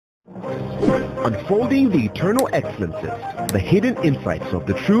unfolding the eternal excellences, the hidden insights of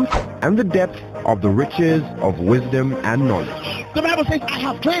the truth, and the depth of the riches of wisdom and knowledge. The Bible says, I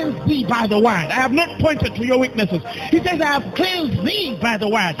have cleansed thee by the word. I have not pointed to your weaknesses. He says, I have cleansed thee by the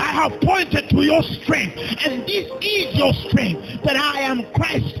word. I have pointed to your strength. And this is your strength, that I am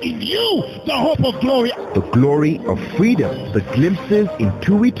Christ in you, the hope of glory. The glory of freedom, the glimpses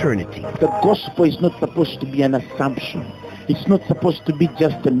into eternity. The gospel is not supposed to be an assumption. It's not supposed to be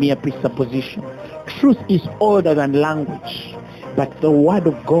just a mere presupposition. Truth is older than language, but the word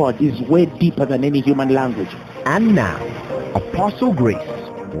of God is way deeper than any human language. And now, Apostle Grace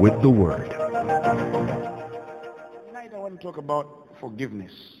with the word. Tonight I want to talk about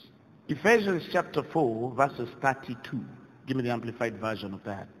forgiveness. Ephesians chapter 4, verses 32. Give me the amplified version of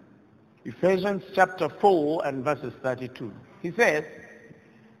that. Ephesians chapter 4 and verses 32. He says,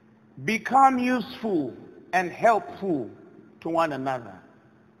 become useful and helpful to one another.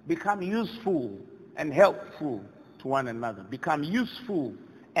 Become useful and helpful to one another. Become useful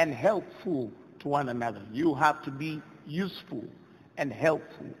and helpful to one another. You have to be useful and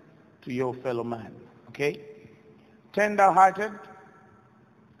helpful to your fellow man. Okay? Tender-hearted,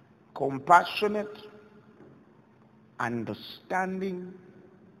 compassionate, understanding,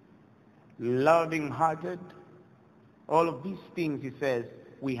 loving-hearted. All of these things, he says,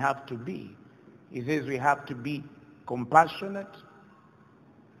 we have to be. He says we have to be compassionate,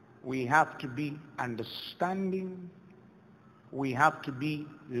 we have to be understanding, we have to be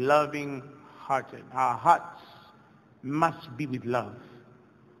loving-hearted. Our hearts must be with love.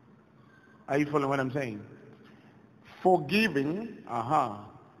 Are you following what I'm saying? Forgiving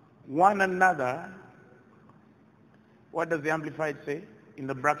one another. What does the Amplified say in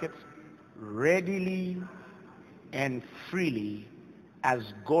the brackets? Readily and freely as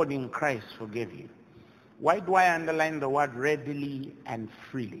God in Christ forgave you. Why do I underline the word readily and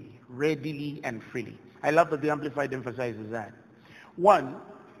freely? Readily and freely. I love that the Amplified emphasizes that. One,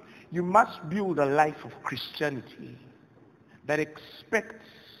 you must build a life of Christianity that expects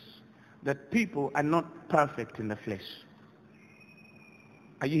that people are not perfect in the flesh.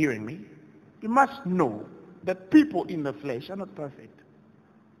 Are you hearing me? You must know that people in the flesh are not perfect.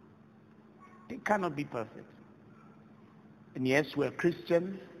 They cannot be perfect. And yes, we're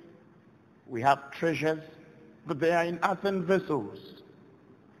Christians. We have treasures, but they are in earthen vessels,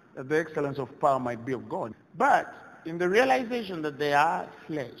 that the excellence of power might be of God. But in the realization that they are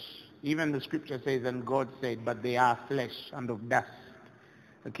flesh, even the scripture says, and God said, but they are flesh and of dust.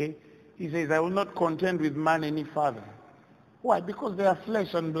 Okay? He says, I will not contend with man any further. Why? Because they are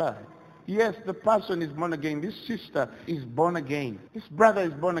flesh and blood. Yes, the person is born again. This sister is born again. This brother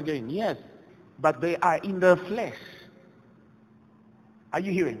is born again. Yes, but they are in the flesh. Are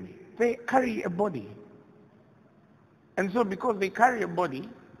you hearing me? They carry a body. And so because they carry a body,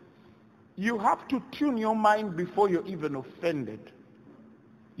 you have to tune your mind before you're even offended.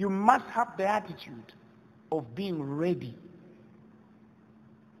 You must have the attitude of being ready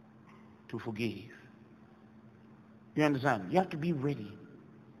to forgive. You understand? You have to be ready.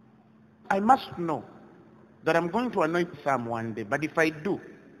 I must know that I'm going to annoy Sam one day, but if I do,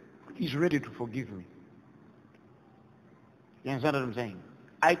 he's ready to forgive me. You understand what I'm saying?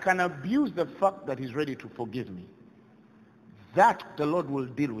 I can abuse the fact that he's ready to forgive me. That the Lord will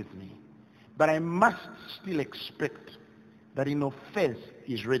deal with me. But I must still expect that in offense,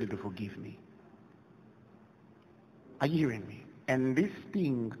 he's ready to forgive me. Are you hearing me? And this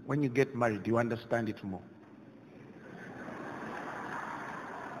thing, when you get married, you understand it more.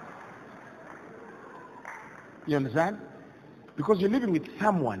 You understand? Because you're living with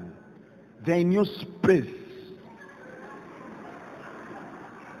someone. They're in your space.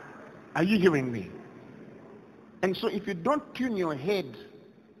 Are you hearing me? And so if you don't tune your head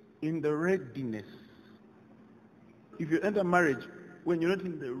in the readiness, if you enter marriage when you're not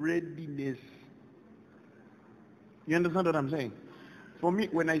in the readiness, you understand what I'm saying? For me,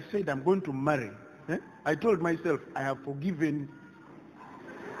 when I said I'm going to marry, I told myself I have forgiven.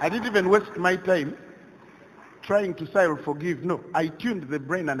 I didn't even waste my time trying to say or forgive. No, I tuned the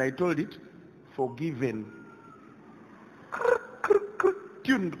brain and I told it, forgiven.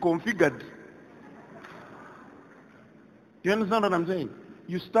 Tuned, configured. You understand what I'm saying?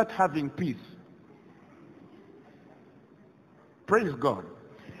 You start having peace. Praise God.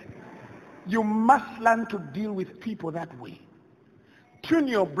 You must learn to deal with people that way. Tune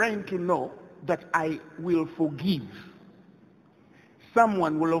your brain to know that I will forgive.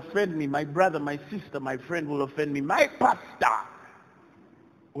 Someone will offend me. My brother, my sister, my friend will offend me. My pastor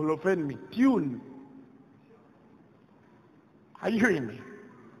will offend me. Tune. Are you hearing me?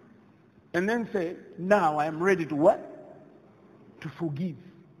 And then say, now I am ready to what? To forgive.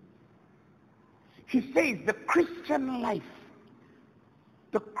 He says the Christian life,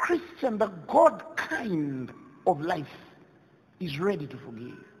 the God kind of life is ready to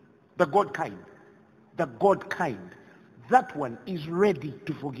forgive. The God kind. That one is ready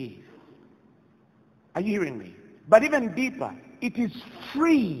to forgive. Are you hearing me? But even deeper, it is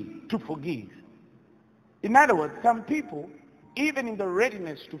free to forgive. In other words, some people, even in the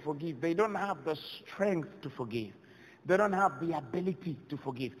readiness to forgive, they don't have the strength to forgive. They don't have the ability to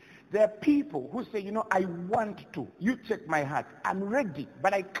forgive. There are people who say, you know, I want to. You check my heart. I'm ready,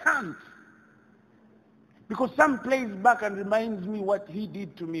 but I can't. Because some plays back and reminds me what he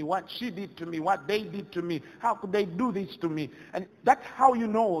did to me, what she did to me, what they did to me. How could they do this to me? And that's how you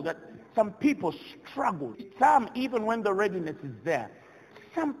know that some people struggle. Some, even when the readiness is there,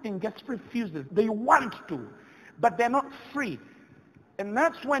 something just refuses. They want to, but they're not free. And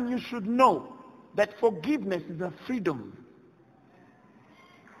that's when you should know that forgiveness is a freedom.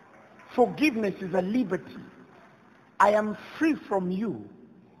 Forgiveness is a liberty. I am free from you.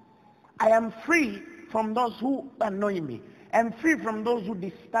 I am free from those who annoy me. I am free from those who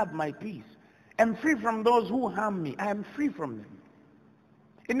disturb my peace. I am free from those who harm me. I am free from them.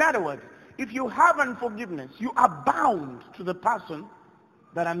 In other words, if you have unforgiveness, you are bound to the person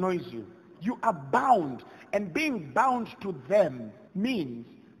that annoys you. You are bound. And being bound to them means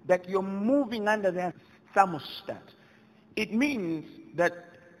that you're moving under their thermostat. It means that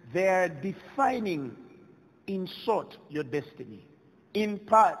they're defining in sort your destiny. In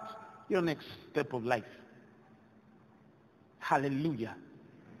part, your next step of life. Hallelujah.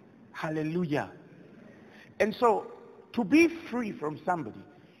 Hallelujah. And so, to be free from somebody,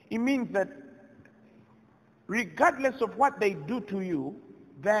 it means that regardless of what they do to you,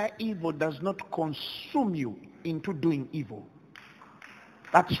 their evil does not consume you into doing evil.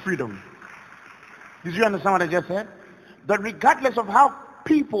 That's freedom. Did you understand what I just said? That regardless of how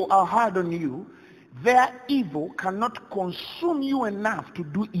people are hard on you, their evil cannot consume you enough to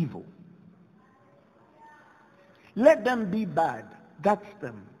do evil. Let them be bad. That's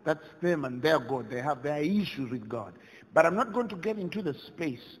them. That's them and their God. They have their issues with God. But I'm not going to get into the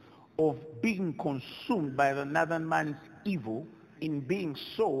space of being consumed by another man's evil. In being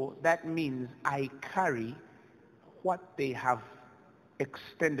so, that means I carry what they have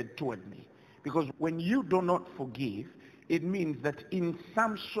extended toward me. Because when you do not forgive, it means that in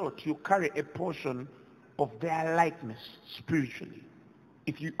some sort you carry a portion of their likeness spiritually.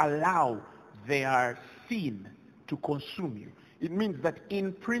 If you allow their sin to consume you, it means that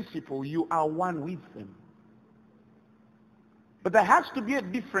in principle you are one with them. But there has to be a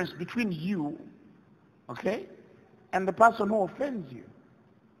difference between you, okay, and the person who offends you.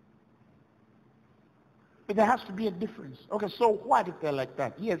 But there has to be a difference. Okay, so what if they're like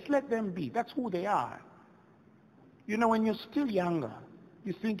that? Yes, let them be. That's who they are. You know, when you're still younger,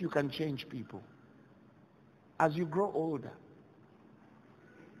 you think you can change people. As you grow older,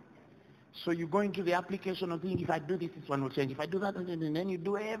 so you go into the application of thinking, if I do this, this one will change. If I do that, and then you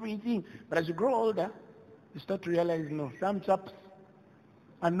do everything. But as you grow older, you start to realize, no, some chaps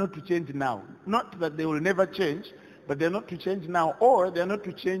are not to change now. Not that they will never change, but they're not to change now, or they're not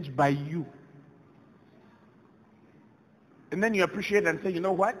to change by you. And then you appreciate and say, you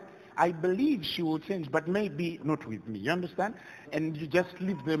know what? I believe she will change, but maybe not with me. You understand? And you just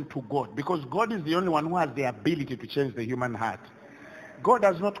leave them to God, because God is the only one who has the ability to change the human heart. God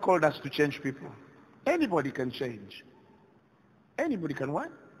has not called us to change people. Anybody can change. Anybody can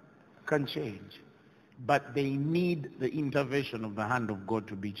what? Can change. But they need the intervention of the hand of God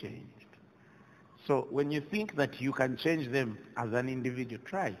to be changed. So when you think that you can change them as an individual,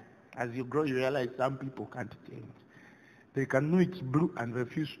 try. As you grow, you realize some people can't change. They can know it's blue and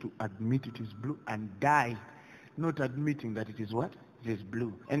refuse to admit it is blue and die not admitting that it is what? It is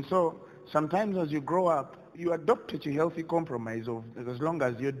blue. And so sometimes as you grow up, you adopt a healthy compromise of, as long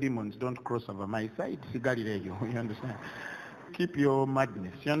as your demons don't cross over my side, you understand? Keep your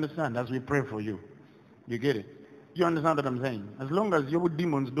madness, you understand, as we pray for you. You get it? You understand what I'm saying? As long as your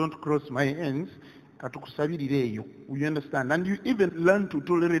demons don't cross my hands, you understand? And you even learn to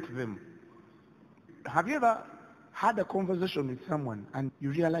tolerate them. Have you ever had a conversation with someone and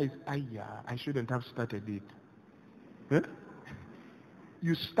you realize, I shouldn't have started it? Eh?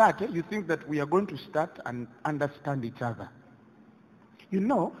 You start, you think that we are going to start and understand each other. You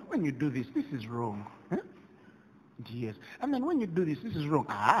know, when you do this, this is wrong. Eh? Yes. And then when you do this, this is wrong.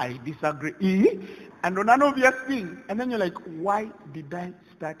 I disagree. And on an obvious thing. And then you're like, why did I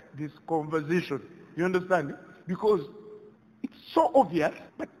start this conversation? You understand? Because it's so obvious,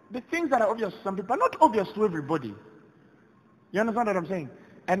 but the things that are obvious to some people are not obvious to everybody. You understand what I'm saying?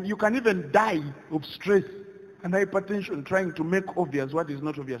 And you can even die of stress and hypertension trying to make obvious what is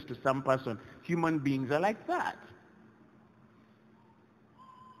not obvious to some person. Human beings are like that.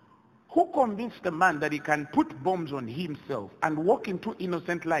 Who convinced a man that he can put bombs on himself and walk into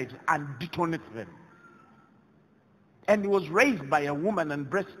innocent lives and detonate them? And he was raised by a woman and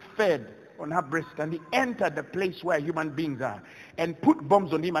breastfed on her breast, and he entered the place where human beings are and put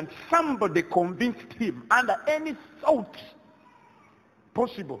bombs on him, and somebody convinced him under any thought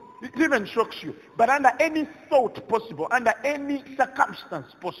possible. It even shocks you. But under any thought possible, under any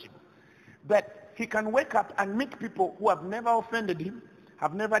circumstance possible, that he can wake up and meet people who have never offended him,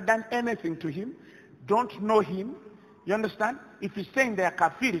 have never done anything to him, don't know him. You understand? If he's saying they are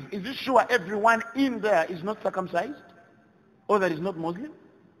kafiris, is he sure everyone in there is not circumcised? Or that is not Muslim?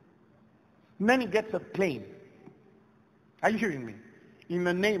 Then he gets a plane. Are you hearing me? In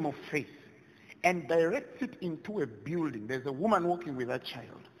the name of faith. And directs it into a building. There's a woman walking with a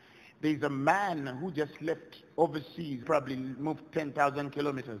child. There's a man who just left overseas, probably moved 10,000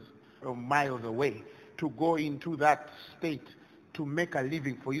 kilometers or miles away to go into that state to make a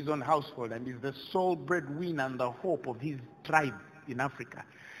living for his own household, and is the sole breadwinner and the hope of his tribe in Africa.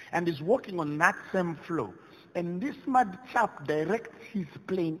 And is walking on that same floor. And this mad chap directs his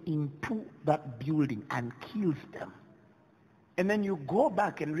plane into that building and kills them. And then you go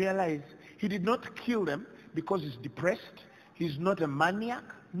back and realize he did not kill them because he's depressed. He's not a maniac.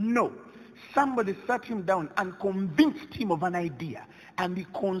 No. Somebody sat him down and convinced him of an idea. And he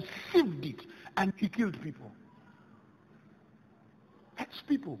conceived it. And he killed people. That's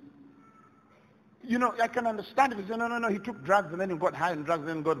people. You know, I can understand if you say, no, he took drugs and then he got high on drugs and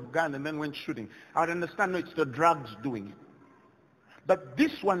then got a gun and then went shooting. I would understand, no, it's the drugs doing it. But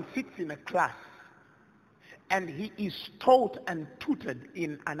this one sits in a class and he is taught and tutored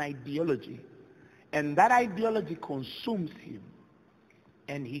in an ideology. And that ideology consumes him.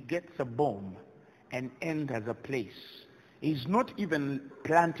 And he gets a bomb and enters a place. He's not even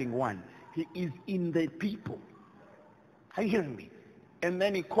planting one. He is in the people. Are you hearing me? And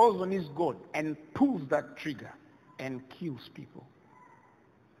then he calls on his God and pulls that trigger and kills people.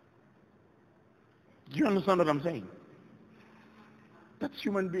 Do you understand what I'm saying? That's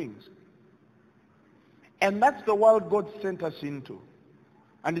human beings. And that's the world God sent us into.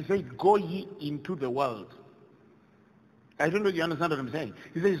 And he said, go ye into the world. I don't know if you understand what I'm saying.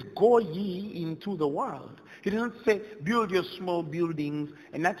 He says, go ye into the world. He doesn't say, build your small buildings.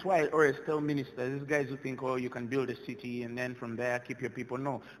 And that's why I always tell ministers, these guys who think, oh, you can build a city and then from there keep your people.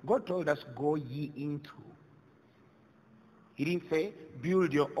 No. God told us, go ye into. He didn't say,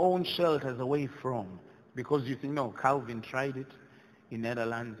 build your own shelters away from. Because you think, no, Calvin tried it in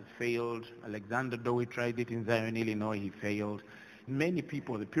Netherlands, failed. Alexander Dowie tried it in Zion, Illinois, he failed. Many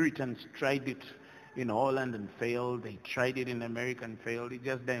people, the Puritans tried it in Holland and failed. They tried it in America and failed. It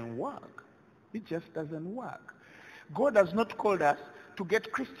just didn't work. It just doesn't work. God has not called us to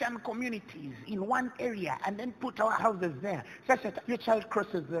get Christian communities in one area and then put our houses there, such that your child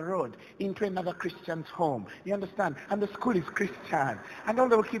crosses the road into another Christian's home. You understand? And the school is Christian. And all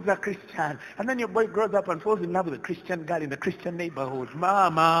the kids are Christian. And then your boy grows up and falls in love with a Christian girl in the Christian neighborhood.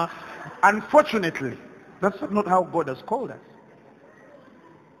 Mama. Unfortunately, that's not how God has called us.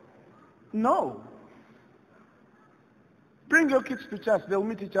 No. Bring your kids to church. They'll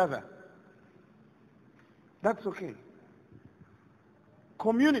meet each other. That's okay.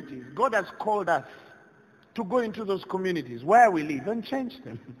 Communities. God has called us to go into those communities where we live and change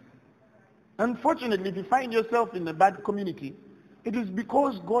them. Unfortunately, if you find yourself in a bad community, it is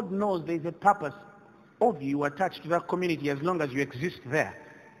because God knows there is a purpose of you attached to that community as long as you exist there.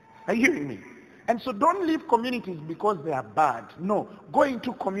 Are you hearing me? And so don't leave communities because they are bad. No, go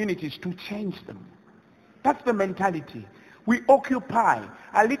into communities to change them. That's the mentality. We occupy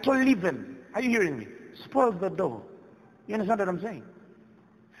a little leaven. Are you hearing me? Spoils the dough. You understand what I'm saying?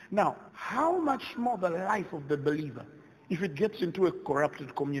 Now, how much more the life of the believer if it gets into a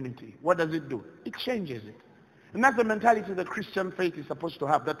corrupted community? What does it do? It changes it. And that's the mentality the Christian faith is supposed to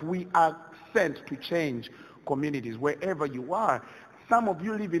have, that we are sent to change communities wherever you are. Some of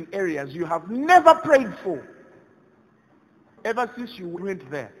you live in areas you have never prayed for. Ever since you went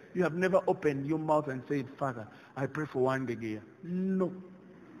there, you have never opened your mouth and said, Father, I pray for one day here. No.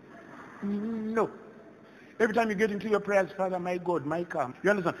 No. Every time you get into your prayers, Father, my God, my come. You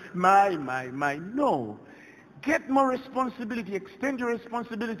understand? My. No. Get more responsibility. Extend your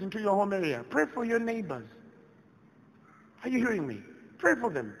responsibility into your home area. Pray for your neighbors. Are you hearing me? Pray for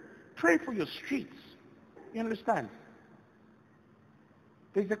them. Pray for your streets. You understand?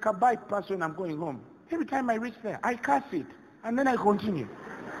 There's a Kabite person I'm going home. Every time I reach there, I curse it. And then I continue.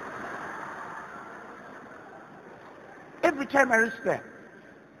 Every time I reach there,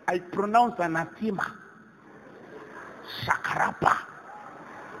 I pronounce anathema. Sakarapa.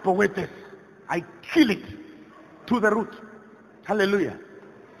 But wait this, I kill it to the root. Hallelujah.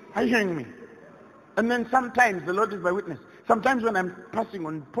 Are you hearing me? And then sometimes, the Lord is my witness, sometimes when I'm passing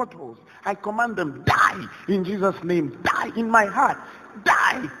on potholes, I command them, die in Jesus' name, die in my heart,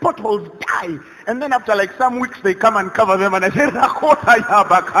 die, potholes, die. And then after like some weeks, they come and cover them and I say, Rakota ya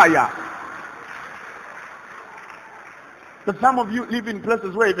bakaya. But some of you live in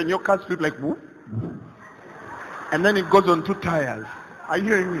places where even your cars feel like, whoop, and then it goes on 2 tires. Are you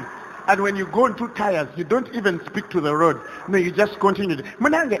hearing me? And when you go on 2 tires, you don't even speak to the road. No, you just continue. You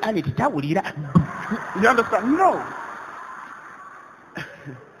understand? No.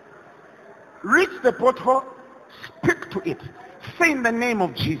 Reach the pothole, speak to it. Say in the name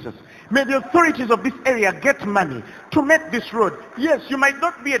of Jesus, may the authorities of this area get money to make this road. Yes, you might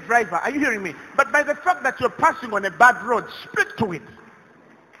not be a driver. Are you hearing me? But by the fact that you're passing on a bad road, speak to it.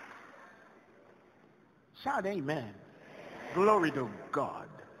 Shout amen. Glory to God.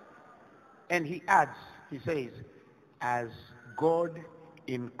 And he adds, he says, as God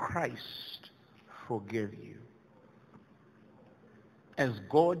in Christ forgave you. As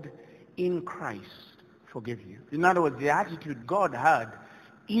God in Christ forgave you. In other words, the attitude God had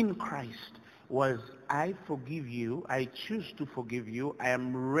in Christ was, I forgive you, I choose to forgive you, I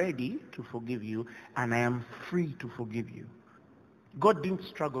am ready to forgive you, and I am free to forgive you. God didn't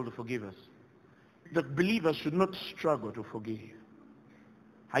struggle to forgive us. The believer should not struggle to forgive you.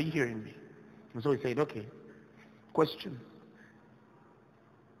 Are you hearing me? And so he said, okay, question.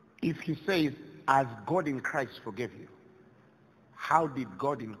 If he says, as God in Christ forgave you, how did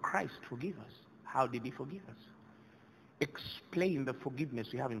God in Christ forgive us? How did he forgive us? Explain the forgiveness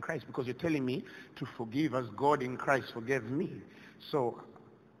we have in Christ, because you're telling me to forgive as God in Christ forgave me. So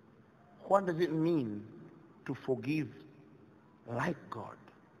what does it mean to forgive like God?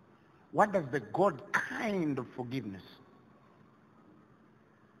 What does the God kind of forgiveness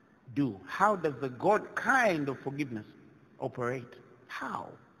do? How does the God kind of forgiveness operate? How?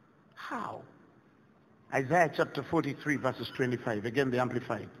 How? Isaiah chapter 43 verses 25. Again, the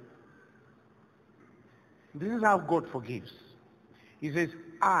Amplified. This is how God forgives. He says,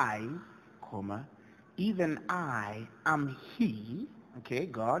 I, even I am he, okay,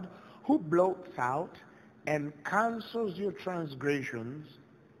 God, who blots out and cancels your transgressions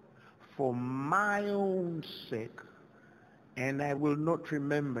for my own sake, and I will not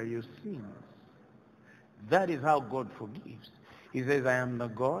remember your sins. That is how God forgives. He says, I am the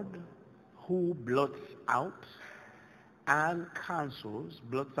God who blots out and cancels.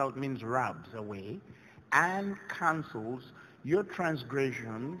 Blots out means rubs away, and cancels your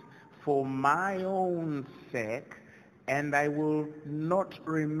transgressions for my own sake, and I will not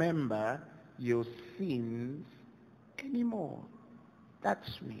remember your sins anymore.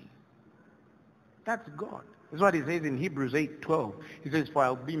 That's me. That's God. That's what he says in Hebrews 8:12. He says, for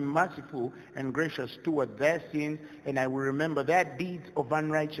I'll be merciful and gracious toward their sins, and I will remember their deeds of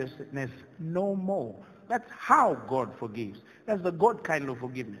unrighteousness no more. That's how God forgives. That's the God kind of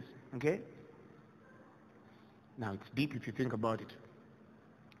forgiveness. Okay? Now, it's deep if you think about it.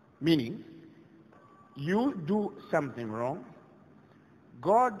 Meaning, you do something wrong,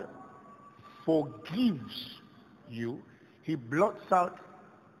 God forgives you, he blots out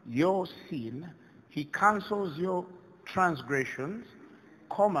your sin, he cancels your transgressions,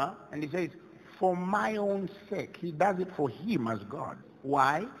 and he says, for my own sake. He does it for him as God.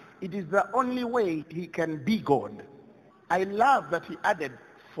 Why? It is the only way he can be God. I love that he added,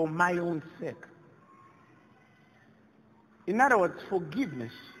 for my own sake. In other words,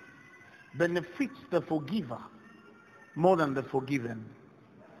 forgiveness benefits the forgiver more than the forgiven.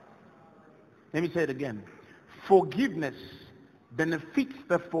 Let me say it again. Forgiveness benefits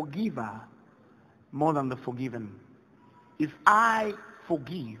the forgiver more than the forgiven. If I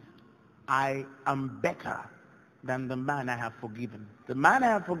forgive, I am better than the man I have forgiven. The man I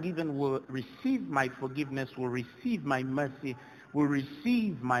have forgiven will receive my forgiveness, will receive my mercy, will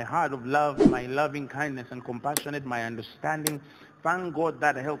receive my heart of love, my loving kindness and compassionate, my understanding. Thank God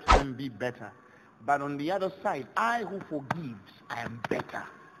that helps him be better. But on the other side, I who forgives, I am better.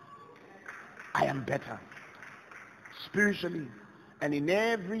 I am better. Spiritually and in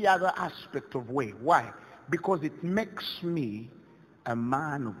every other aspect of way. Why? Because it makes me a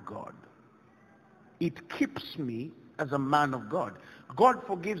man of God. It keeps me as a man of God. God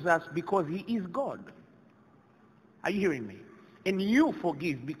forgives us because he is God. Are you hearing me? And you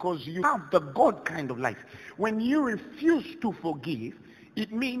forgive because you have the God kind of life. When you refuse to forgive,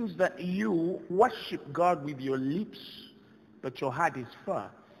 it means that you worship God with your lips, but your heart is far.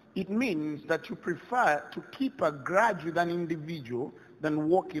 It means that you prefer to keep a grudge with an individual than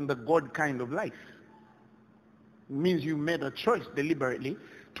walk in the God kind of life. It means you made a choice deliberately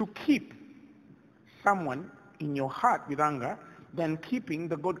to keep someone in your heart with anger than keeping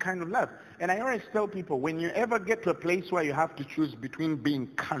the God kind of love. And I always tell people, when you ever get to a place where you have to choose between being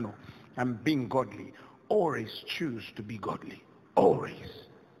carnal and being godly, always choose to be godly. Always.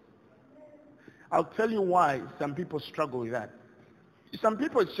 I'll tell you why some people struggle with that. Some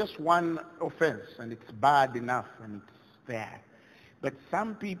people, it's just one offense and it's bad enough and it's there. But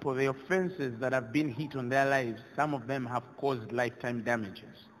some people, the offenses that have been hit on their lives, some of them have caused lifetime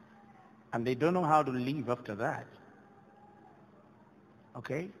damages. And they don't know how to live after that.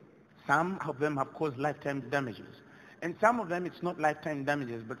 Okay? Some of them have caused lifetime damages. And some of them, it's not lifetime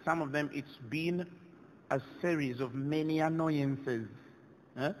damages, but some of them, it's been a series of many annoyances.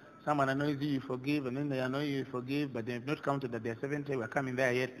 Someone annoys you, you forgive, and then they annoy you, you forgive, but they've not counted that they're 70, we're coming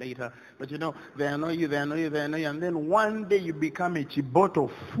there yet later. But you know, they annoy you, they annoy you, they annoy you, and then one day you become a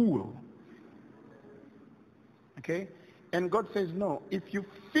chiboto fool. Okay? And God says, no, if you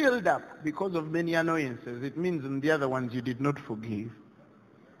filled up because of many annoyances, it means in the other ones you did not forgive.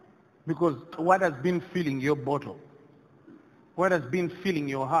 Because what has been filling your bottle, what has been filling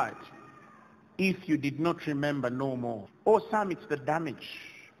your heart, if you did not remember no more. Or some, it's the damage.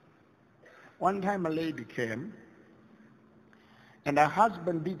 One time a lady came, and her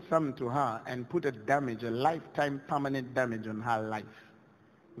husband did something to her and put a damage, a lifetime permanent damage on her life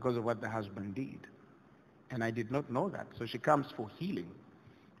because of what the husband did. And I did not know that. So she comes for healing.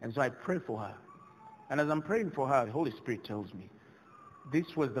 And so I pray for her. And as I'm praying for her, the Holy Spirit tells me,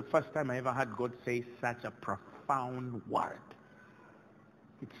 this was the first time I ever heard God say such a profound word.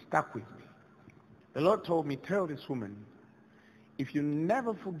 It stuck with me. The Lord told me, tell this woman, if you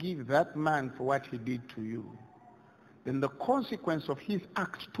never forgive that man for what he did to you, then the consequence of his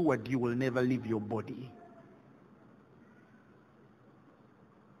act toward you will never leave your body.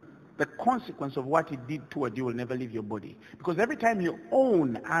 The consequence of what he did toward you will never leave your body. Because every time you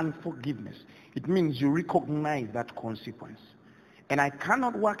own unforgiveness, it means you recognize that consequence. And I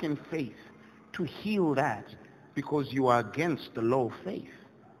cannot work in faith to heal that because you are against the law of faith.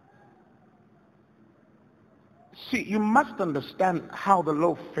 See, you must understand how the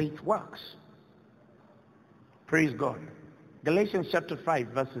law of faith works. Praise God. Galatians chapter 5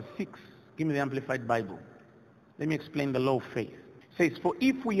 verses 6. Give me the Amplified Bible. Let me explain the law of faith. It says, for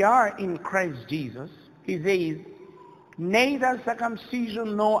if we are in Christ Jesus, he says, neither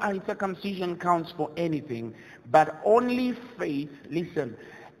circumcision nor uncircumcision counts for anything, but only faith, listen,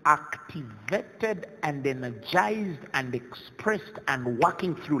 activated and energized and expressed and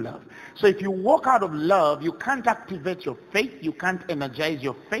working through love. So if you walk out of love, you can't activate your faith, you can't energize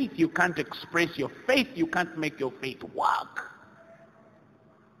your faith, you can't express your faith, you can't make your faith work.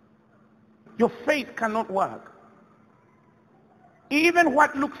 Your faith cannot work. Even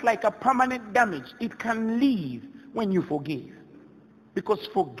what looks like a permanent damage, it can leave when you forgive. Because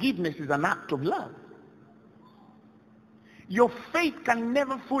forgiveness is an act of love. Your faith can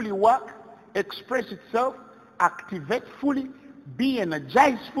never fully work, express itself, activate fully, be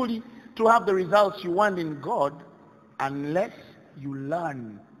energized fully to have the results you want in God unless you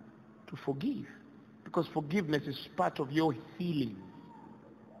learn to forgive. Because forgiveness is part of your healing.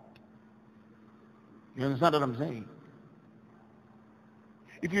 You understand what I'm saying?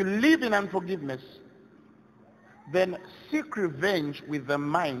 If you live in unforgiveness, then seek revenge with the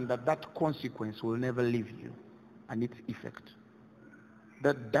mind that that consequence will never leave you and its effect.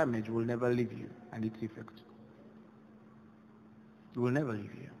 That damage will never leave you and its effect. It will never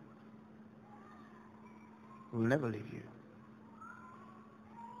leave you. It will never leave you.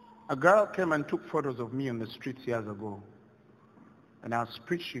 A girl came and took photos of me on the streets years ago. And I was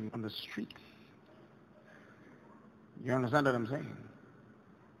preaching on the streets. You understand what I'm saying?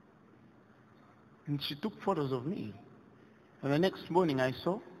 And she took photos of me. And the next morning I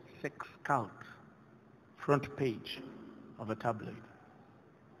saw sex cult, front page of a tabloid.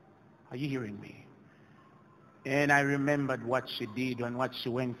 Are you hearing me? And I remembered what she did and what she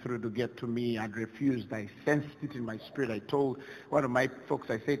went through to get to me. I'd refused. I sensed it in my spirit. I told one of my folks,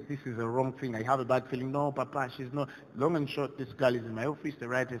 I said, this is a wrong thing. I have a bad feeling. No, Papa, she's not. Long and short, this girl is in my office. They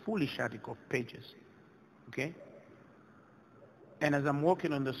write a foolish article of pages. Okay? And as I'm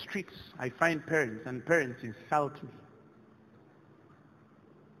walking on the streets, I find parents, and parents insult me.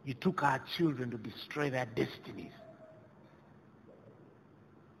 You took our children to destroy their destinies.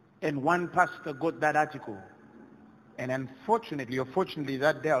 And one pastor got that article. And unfortunately, or fortunately,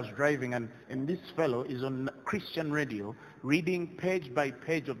 that day I was driving, and this fellow is on Christian radio, reading page by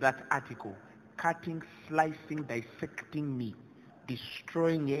page of that article, cutting, slicing, dissecting me,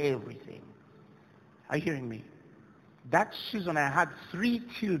 destroying everything. Are you hearing me? That season I had 3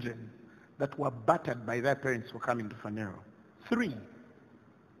 children that were battered by their parents for coming to Phaneroo. 3.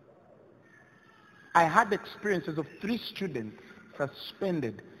 I had experiences of 3 students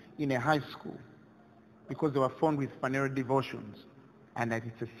suspended in a high school because they were found with Phaneroo devotions and that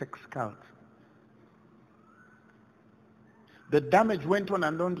it's a sex cult. The damage went on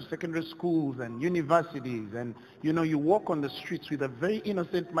and on to secondary schools and universities, and you walk on the streets with a very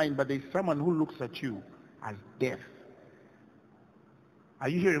innocent mind, but there's someone who looks at you as death. Are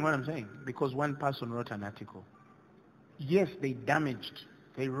you hearing what I'm saying? Because one person wrote an article. Yes, they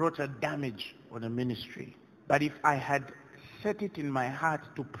wrote a damage on a ministry. But if I had set it in my heart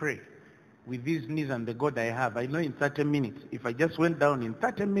to pray with these knees and the God I have, I know in 30 minutes, if I just went down in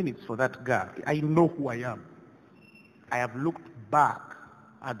 30 minutes for that girl, I know who I am. I have looked back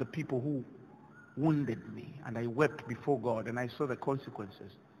at the people who wounded me, and I wept before God, and I saw the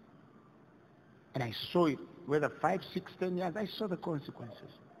consequences. And I saw it, whether 5, 6, 10 years, I saw the consequences.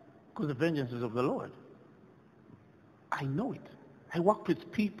 Because the vengeance is of the Lord. I know it. I worked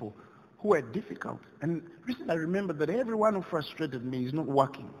with people who were difficult. And recently I remember that everyone who frustrated me is not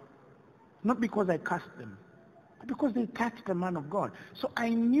working. Not because I cursed them, but because they touched the man of God. So I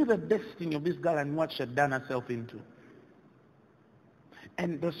knew the destiny of this girl and what she had done herself into.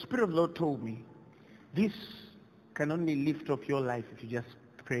 And the Spirit of the Lord told me, this can only lift up your life if you just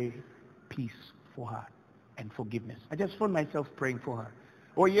pray peace for her and forgiveness. I just found myself praying for her.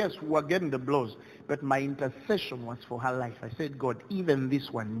 Oh yes, we were getting the blows, but my intercession was for her life. I said, God, even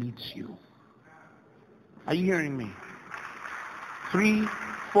this one needs you. Are you hearing me? 3,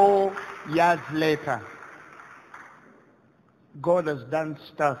 4 years later, God has done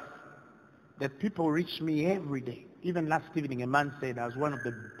stuff that people reach me every day. Even last evening, a man said, I was one of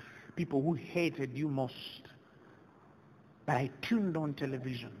the people who hated you most. But I tuned on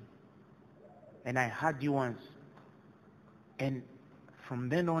television, and I heard you once. And from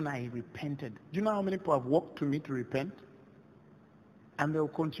then on, I repented. Do you know how many people have walked to me to repent? And they'll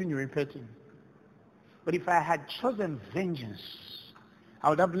continue repenting. But if I had chosen vengeance,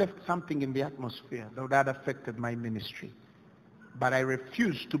 I would have left something in the atmosphere that would have affected my ministry. But I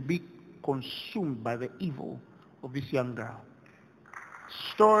refused to be consumed by the evil of this young girl.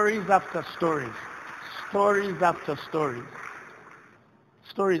 Stories after stories. Stories after stories.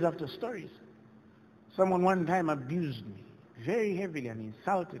 Stories after stories. Someone one time abused me very heavily and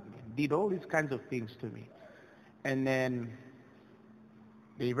insulted me and did all these kinds of things to me. And then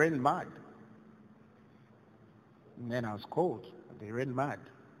they ran mad. And then I was called. They ran mad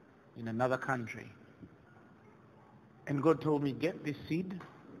in another country. And God told me, get this seed,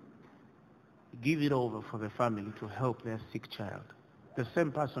 give it over for the family to help their sick child. The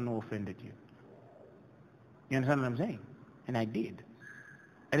same person who offended you. You understand what I'm saying? And I did.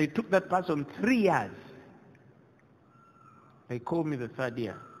 And it took that person 3 years. They called me the 3rd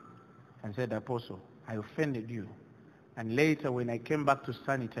year and said, Apostle, I offended you. And later when I came back to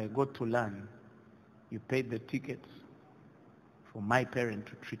Sanity, I got to learn you paid the tickets for my parent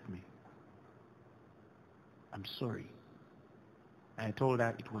to treat me. I'm sorry. And I told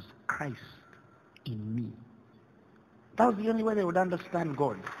her it was Christ in me. That was the only way they would understand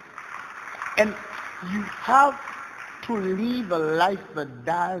God. And you have to live a life that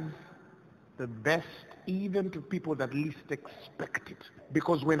does the best even to people that least expect it.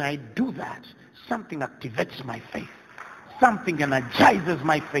 Because when I do that, something activates my faith. Something energizes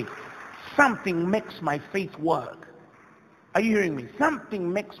my faith. Something makes my faith work. Are you hearing me?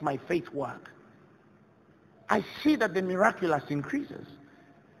 Something makes my faith work. I see that the miraculous increases.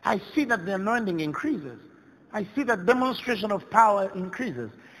 I see that the anointing increases. I see that demonstration of power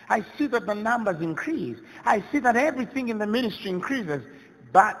increases. I see that the numbers increase. I see that everything in the ministry increases.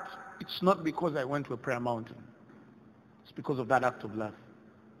 But it's not because I went to a prayer mountain. It's because of that act of love.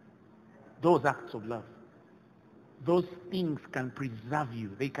 Those acts of love. Those things can preserve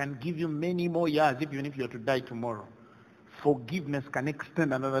you. They can give you many more years even if you are to die tomorrow. Forgiveness can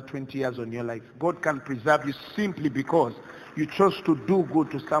extend another 20 years on your life. God can preserve you simply because you chose to do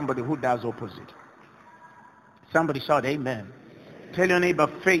good to somebody who does opposite. Somebody shout amen. Tell your neighbor,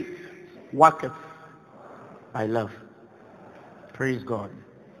 faith worketh by love. Praise God.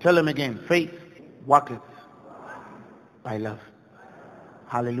 Tell him again, faith worketh by love.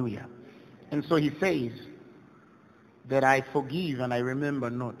 Hallelujah. And so he says that I forgive and I remember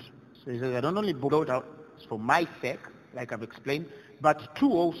not. So he says I don't only blot out for my sake, like I've explained, but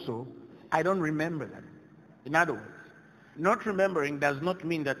 2 also, I don't remember them. In other words, not remembering does not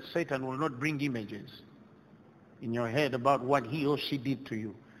mean that Satan will not bring images in your head about what he or she did to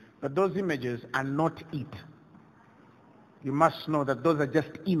you. But those images are not it. You must know that those are just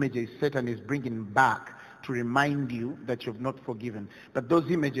images Satan is bringing back to remind you that you've not forgiven. But those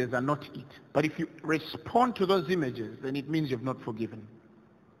images are not it. But if you respond to those images, then it means you've not forgiven.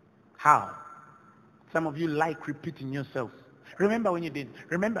 How? Some of you like repeating yourself. Remember when you did.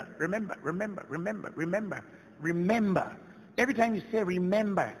 Remember. Every time you say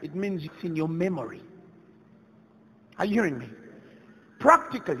remember, it means it's in your memory. Are you hearing me?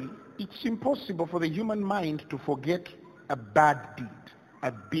 Practically, it's impossible for the human mind to forget a bad deed,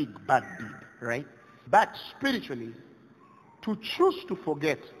 a big bad deed, right? But spiritually, to choose to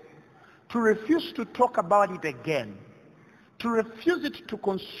forget, to refuse to talk about it again, to refuse it to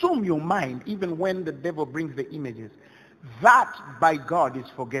consume your mind even when the devil brings the images, that by God is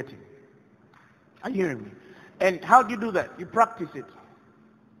forgetting. Are you hearing me? And how do you do that? You practice it.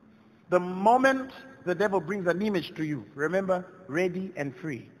 The moment the devil brings an image to you, remember, ready and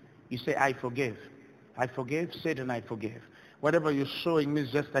free, you say, I forgive. I forgive, Satan, I forgive. Whatever you're showing me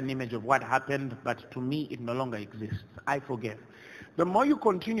is just an image of what happened, but to me it no longer exists. I forgive. The more you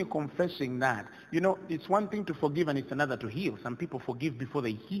continue confessing that, it's one thing to forgive and it's another to heal. Some people forgive before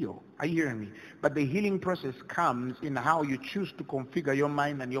they heal. Are you hearing me? But the healing process comes in how you choose to configure your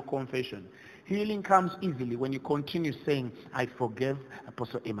mind and your confession. Healing comes easily when you continue saying, I forgive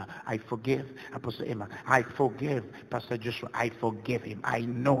Apostle Emma. I forgive Apostle Emma. I forgive Pastor Joshua. I forgive him. I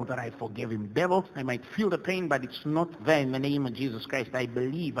know that I forgive him. Devil, I might feel the pain, but it's not there in the name of Jesus Christ. I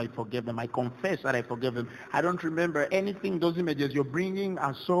believe I forgive them. I confess that I forgive them. I don't remember anything. Those images you're bringing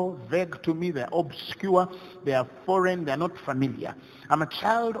are so vague to me. They're obscure. They are foreign. They're not familiar. I'm a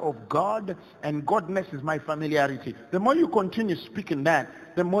child of God, and godness is my familiarity. The more you continue speaking that,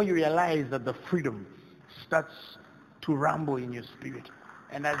 the more you realize that the freedom starts to rumble in your spirit.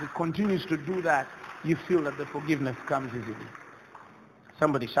 And as it continues to do that, you feel that the forgiveness comes easily.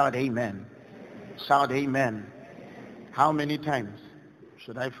 Somebody shout amen. Shout amen. How many times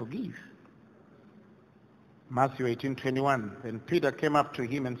should I forgive? Matthew 18:21. Then Peter came up to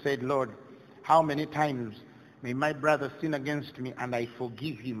him and said, Lord, how many times may my brother sin against me and I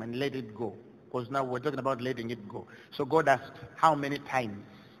forgive him and let it go? Because now we're talking about letting it go. So God asked, how many times?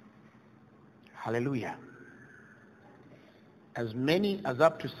 Hallelujah. As many as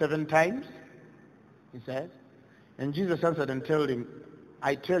up to 7 times, he says. And Jesus answered and told him,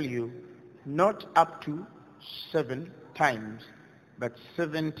 I tell you, not up to 7 times, but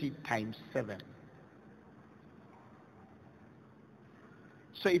 70 times 7.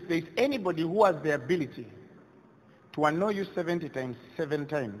 So if there's anybody who has the ability to annoy you 70 times, 7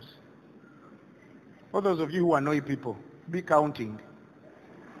 times, for those of you who annoy people, be counting.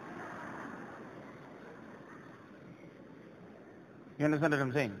 You understand what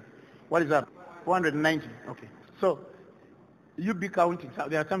I'm saying? What is that? 490. Okay. So, you be counting. So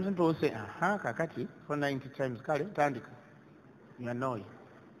there are some people who say, kakati, 490 times, kale, tandika. You annoy.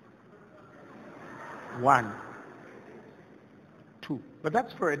 1, 2. But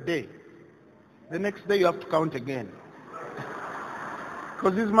that's for a day. The next day you have to count again.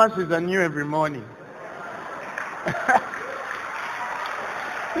 Because these masses are new every morning.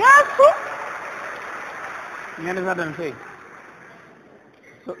 You understand what I'm saying?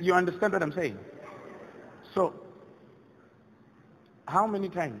 So you understand what I'm saying? So, how many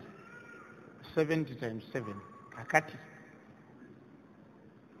times? 70 times 7. Kakati.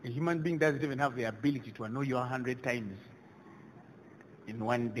 A human being doesn't even have the ability to annoy you 100 times in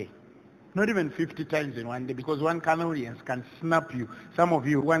one day. Not even 50 times in one day, because one annoyance can snap you. Some of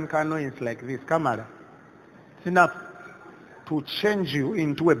you, one annoyance like this, camera, it's enough to change you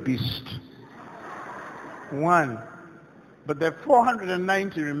into a beast. 1. But there are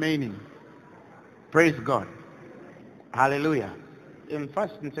 490 remaining. Praise God. Hallelujah. In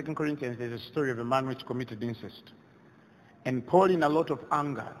 1st and 2nd Corinthians, there's a story of a man which committed incest. And Paul, in a lot of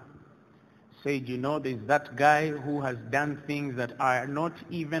anger, said, there's that guy who has done things that are not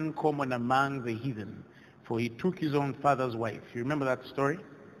even common among the heathen. For he took his own father's wife. You remember that story?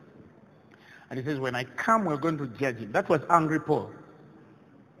 And he says, when I come, we're going to judge him. That was angry Paul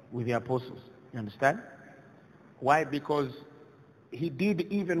with the apostles. You understand? Why? Because he did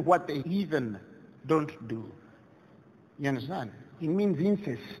even what the heathen don't do. You understand? It means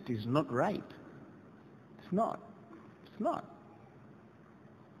incest is not right. It's not. It's not.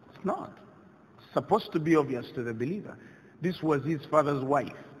 It's not. It's supposed to be obvious to the believer. This was his father's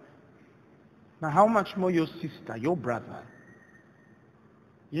wife. Now how much more your sister, your brother?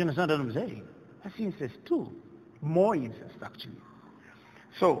 You understand what I'm saying? That's incest too. More incest actually.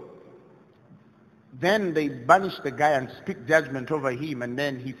 So, then they banish the guy and speak judgment over him, and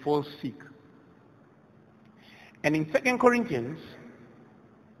then he falls sick. And in 2 Corinthians,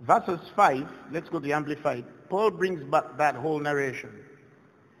 verses 5, let's go to the Amplified, Paul brings back that whole narration.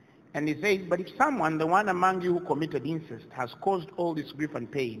 And he says, but if someone, the one among you who committed incest, has caused all this grief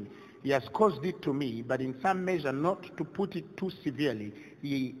and pain, he has caused it to me, but in some measure, not to put it too severely,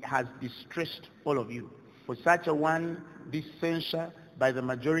 he has distressed all of you. For such a one, this censure by the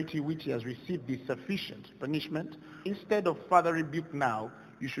majority which he has received is sufficient punishment. Instead of further rebuke now,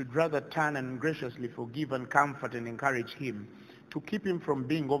 you should rather turn and graciously forgive and comfort and encourage him, to keep him from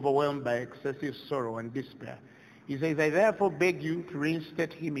being overwhelmed by excessive sorrow and despair. He says, I therefore beg you to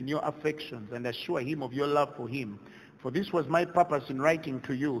reinstate him in your affections and assure him of your love for him. For this was my purpose in writing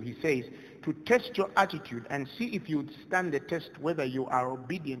to you, he says, to test your attitude and see if you would stand the test whether you are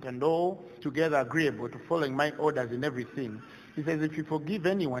obedient and altogether agreeable to following my orders in everything. He says, if you forgive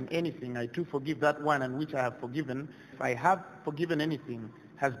anyone anything, I too forgive that one and which I have forgiven. If I have forgiven anything,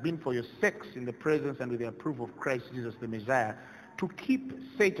 has been for your sakes in the presence and with the approval of Christ Jesus the Messiah, to keep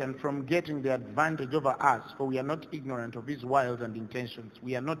Satan from getting the advantage over us, for we are not ignorant of his wiles and intentions.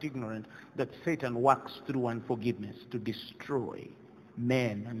 We are not ignorant that Satan works through unforgiveness to destroy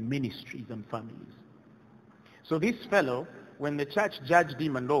men and ministries and families. So this fellow, when the church judged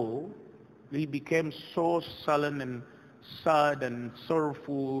him and all, he became so sullen and sad and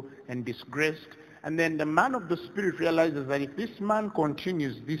sorrowful and disgraced. And then the man of the Spirit realizes that if this man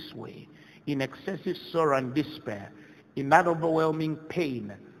continues this way, in excessive sorrow and despair, in that overwhelming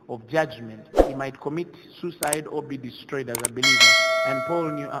pain of judgment, he might commit suicide or be destroyed as a believer. And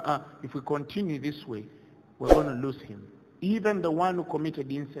Paul knew, if we continue this way, we're going to lose him. Even the one who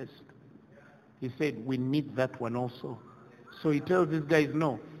committed incest, he said, we need that one also. So he tells these guys,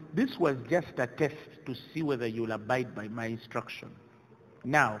 no, this was just a test to see whether you'll abide by my instruction.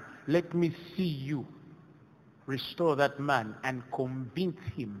 Now, let me see you restore that man and convince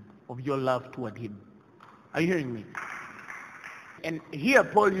him of your love toward him. Are you hearing me? And here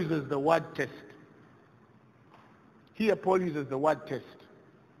Paul uses the word test. Here Paul uses the word test.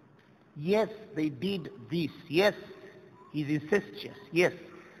 Yes, they did this. Yes, he's incestuous. Yes.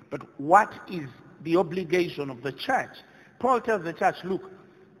 But what is the obligation of the church? Paul tells the church, look,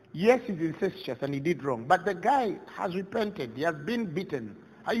 yes, he's incestuous and he did wrong. But the guy has repented. He has been beaten.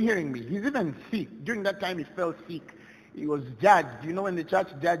 Are you hearing me? He's even sick. During that time he fell sick. He was judged. You know, when the church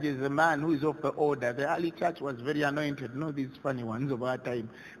judges a man who is off the order, the early church was very anointed. Not these funny ones of our time.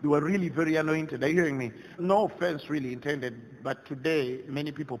 They were really very anointed. Are you hearing me? No offense really intended, but today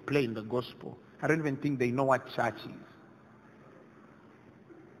many people play in the gospel. I don't even think they know what church is.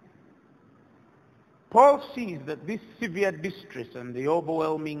 Paul sees that this severe distress and the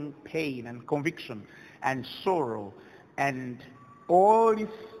overwhelming pain and conviction and sorrow and all this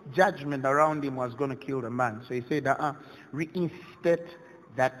judgment around him was going to kill the man. So he said, reinstate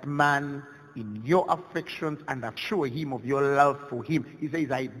that man in your affections and assure him of your love for him. He says,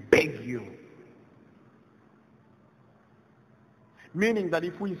 I beg you. Meaning that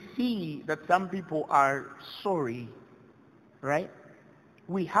if we see that some people are sorry, right,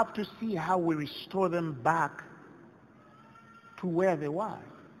 we have to see how we restore them back to where they were.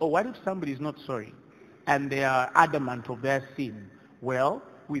 Or what if somebody is not sorry and they are adamant of their sin? Well,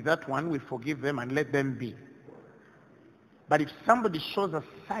 with that one, we forgive them and let them be. But if somebody shows a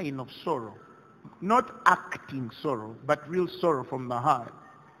sign of sorrow, not acting sorrow, but real sorrow from the heart,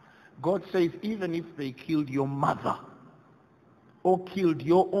 God says, even if they killed your mother or killed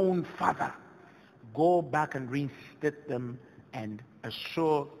your own father, go back and reinstate them and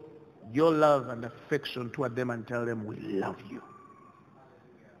assure your love and affection toward them and tell them we love you.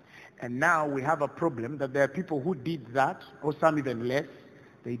 And now we have a problem that there are people who did that, or some even less.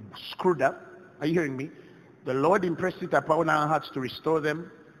 They screwed up. Are you hearing me? The Lord impressed it upon our hearts to restore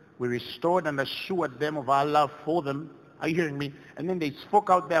them. We restored and assured them of our love for them. Are you hearing me? And then there's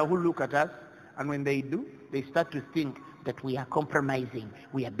folk out there who look at us, and when they do, they start to think that we are compromising.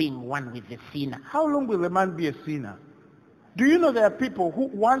 We are being one with the sinner. How long will a man be a sinner? Do you know there are people who,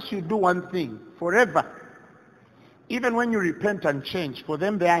 once you do one thing, forever, even when you repent and change, for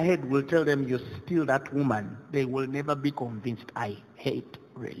them their head will tell them you're still that woman. They will never be convinced. I hate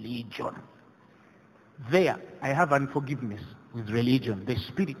religion. There, I have unforgiveness with religion, the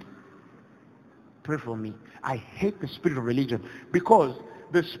spirit. Pray for me. I hate the spirit of religion, because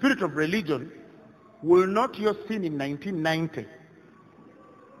the spirit of religion will note your sin in 1990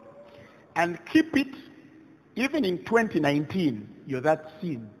 and keep it even in 2019. You're that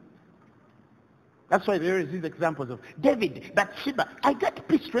sin. That's why there is these examples of David, Bathsheba. I get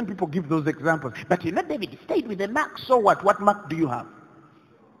pissed when people give those examples. But you know, David stayed with the mark. So what? What mark do you have?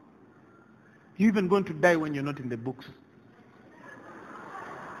 You're even going to die when you're not in the books.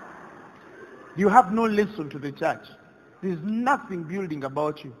 You have no lesson to the church. There's nothing building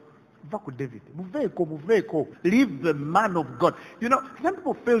about you. David. Leave the man of God. You know, some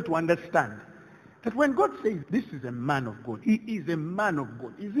people fail to understand that when God says this is a man of God, he is a man of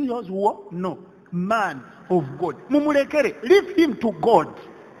God. Is he yours? What? No. Man of God. Mumulekere, leave him to God.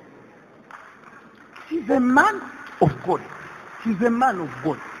 He's a man of God. He's a man of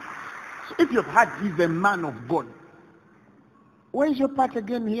God. So if you've heard he's a man of God, where's your part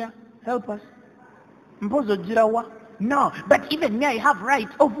again here? Help us. Mpozo jirawa? No, but even me I have right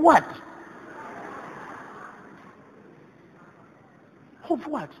of what? Of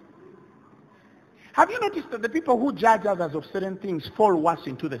what? Have you noticed that the people who judge others of certain things fall worse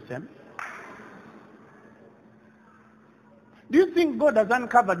into the same? Do you think God has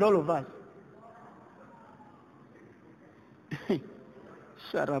uncovered all of us?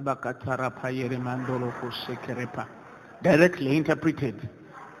 Directly interpreted.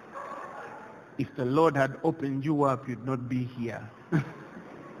 If the Lord had opened you up, you'd not be here.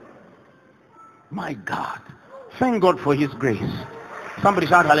 My God. Thank God for his grace. Somebody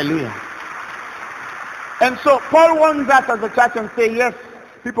shout hallelujah. And so Paul warns us as a church and say, yes,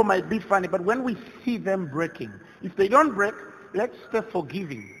 people might be funny, but when we see them breaking, if they don't break, let's stay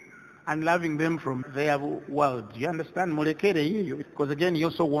forgiving and loving them from their world. Do you understand? Because again, he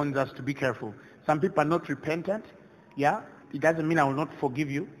also warns us to be careful. Some people are not repentant. Yeah? It doesn't mean I will not forgive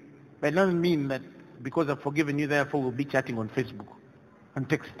you. But it doesn't mean that because I've forgiven you, therefore we'll be chatting on Facebook and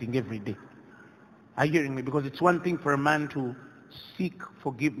texting every day. Are you hearing me? Because it's one thing for a man to seek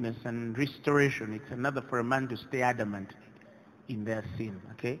forgiveness and restoration. It's another for a man to stay adamant in their sin.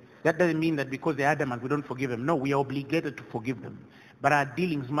 Okay? That doesn't mean that because they're adamant we don't forgive them. No, we are obligated to forgive them. But our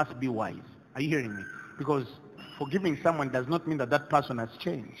dealings must be wise. Are you hearing me? Because forgiving someone does not mean that that person has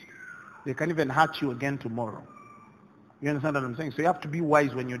changed. They can even hurt you again tomorrow. You understand what I'm saying? So you have to be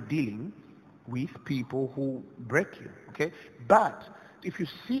wise when you're dealing with people who break you, okay? But if you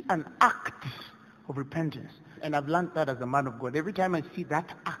see an act of repentance, and I've learned that as a man of God, every time I see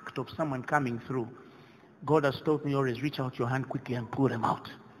that act of someone coming through, God has told me always reach out your hand quickly and pull them out.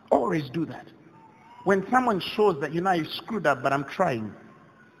 Always do that. When someone shows that, you know, you screwed up, but I'm trying,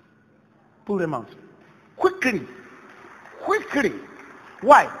 pull them out. Quickly. Quickly.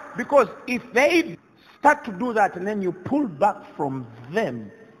 Why? Because if they start to do that and then you pull back from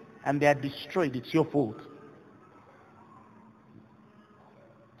them and they are destroyed, it's your fault.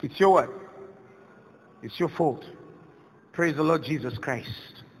 It's your what? It's your fault. Praise the Lord Jesus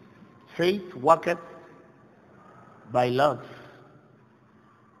Christ. Faith worketh by love.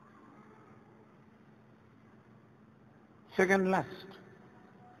 Second last,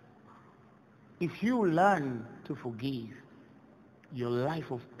 if you learn to forgive, your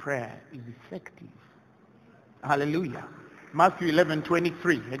life of prayer is effective. Hallelujah. Matthew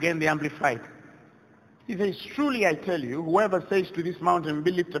 11:23, again the Amplified. He says, truly I tell you, whoever says to this mountain,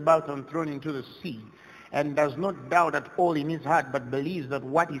 be lifted about and thrown into the sea, and does not doubt at all in his heart, but believes that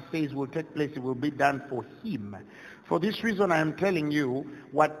what he says will take place, it will be done for him. For this reason I am telling you,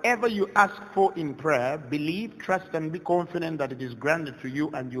 whatever you ask for in prayer, believe, trust, and be confident that it is granted to you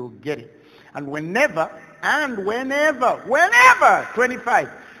and you'll get it. And whenever, 25,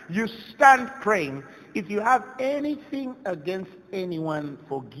 you stand praying, if you have anything against anyone,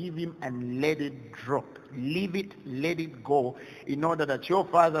 forgive him and let it drop. Leave it, let it go, in order that your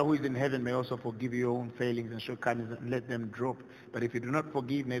Father who is in heaven may also forgive your own failings and shortcomings and let them drop. But if you do not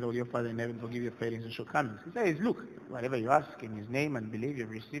forgive, neither will your Father in heaven forgive your failings and shortcomings. He says, look, whatever you ask in his name and believe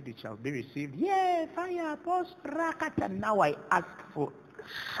you've received, it shall be received. Yeah, fire, post, rakata. Now I ask for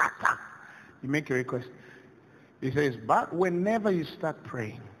shaka. You make your request. He says, but whenever you start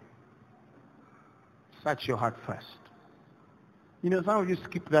praying, search your heart first. You know, some of you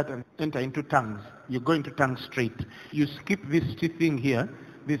skip that and enter into tongues. You go into tongues straight. You skip this thing here,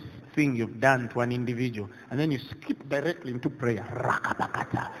 this thing you've done to an individual, and then you skip directly into prayer.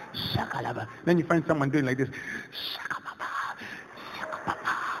 Rakabakata, shakalaba. Then you find someone doing like this. Shakababa, shakababa,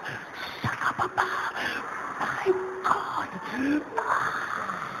 shakababa. My God.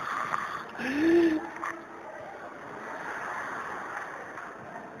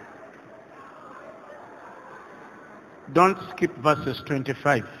 Don't skip verses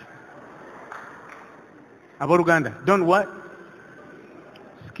 25. About Uganda. Don't what?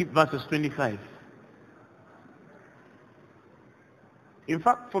 Skip verses 25. In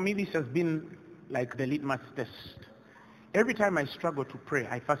fact, for me, this has been like the litmus test. Every time I struggle to pray,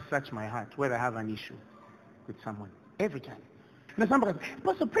 I first search my heart whether I have an issue with someone. Every time. Now somebody says,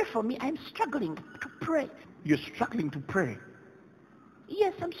 Pastor, pray for me. I'm struggling to pray. You're struggling to pray?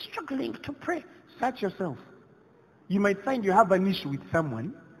 Yes, I'm struggling to pray. Search yourself. You might find you have an issue with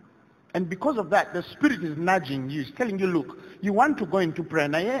someone, and because of that, the Spirit is nudging you. It's telling you, look, you want to go into prayer.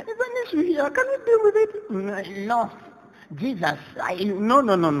 Now, yeah, there's an issue here. Can we deal with it? No. Jesus,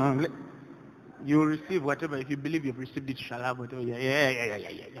 no. You will receive whatever. If you believe you've received it, you shall have whatever.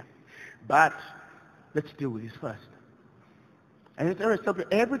 Yeah. But let's deal with this first. And it's very simple.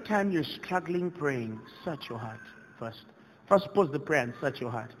 Every time you're struggling praying, search your heart first. First pause the prayer and search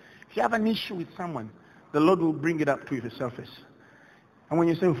your heart. If you have an issue with someone, the Lord will bring it up to the surface. And when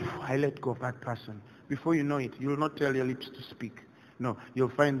you say, I let go of that person, before you know it, you will not tell your lips to speak. No, you'll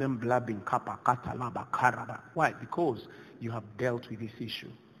find them blabbing, kappa, kata, laba, karaba. Why? Because you have dealt with this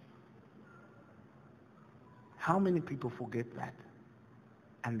issue. How many people forget that?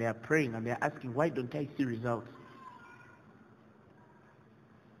 And they are praying and they are asking, why don't I see results?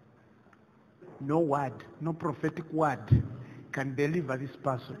 No word, no prophetic word can deliver this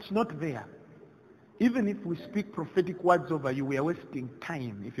person. It's not there. Even if we speak prophetic words over you, we are wasting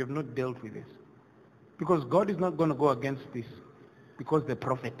time if you have not dealt with this. Because God is not going to go against this because the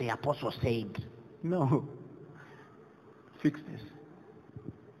prophet, the apostle said. No. Fix this.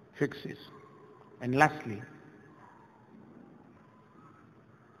 Fix this. And lastly,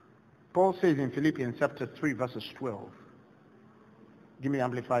 Paul says in Philippians chapter 3 verses 12. Give me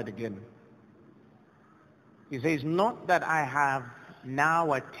amplified again. He says, not that I have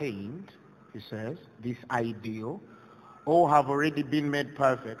now attained, he says, this ideal, or have already been made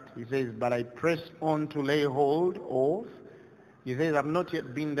perfect. He says, but I press on to lay hold of. He says, I've not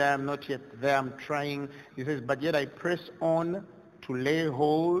yet been there, I'm not yet there, I'm trying. He says, but yet I press on to lay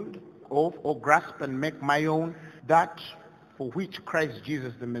hold of or grasp and make my own that for which Christ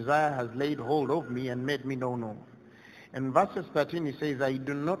Jesus the Messiah has laid hold of me and made me known of. In verses 13 he says, I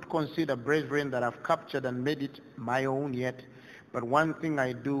do not consider, brethren, that I've captured and made it my own yet, but one thing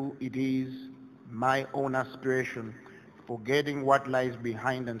I do, it is my own aspiration, forgetting what lies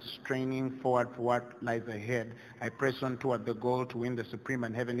behind and straining forward for what lies ahead. I press on toward the goal to win the supreme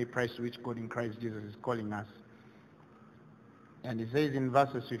and heavenly prize to which God in Christ Jesus is calling us. And he says in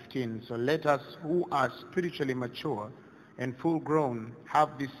verses 15, so let us who are spiritually mature and full grown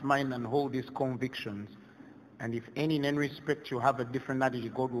have this mind and hold these convictions. And if any in any respect you have a different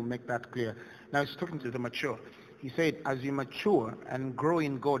attitude, God will make that clear. Now he's talking to the mature. He said, as you mature and grow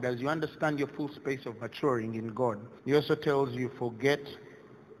in God, as you understand your full space of maturing in God, he also tells you forget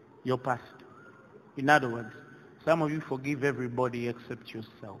your past. In other words, some of you forgive everybody except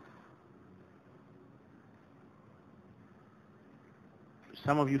yourself.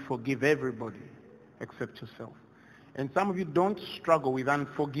 Some of you forgive everybody except yourself. And some of you don't struggle with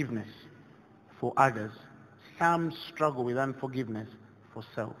unforgiveness for others. Some struggle with unforgiveness for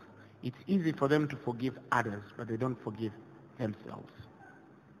self. It's easy for them to forgive others, but they don't forgive themselves.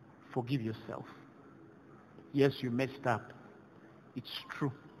 Forgive yourself. Yes, you messed up. It's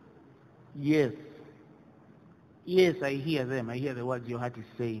true. Yes. Yes, I hear them. I hear the words your heart is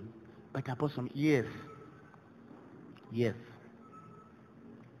saying. But Apostle, yes. Yes.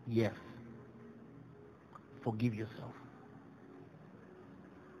 Yes. Forgive yourself.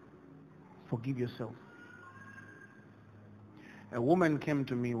 Forgive yourself. A woman came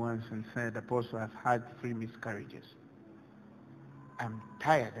to me once and said, Apostle, I've had 3 miscarriages. I'm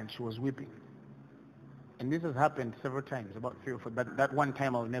tired, and she was weeping. And this has happened several times, about 3 or 4, but that one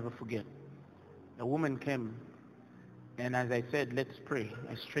time I'll never forget. A woman came, and as I said, let's pray,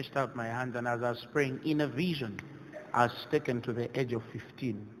 I stretched out my hands, and as I was praying, in a vision, I was taken to the age of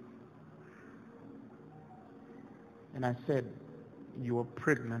 15. And I said, you were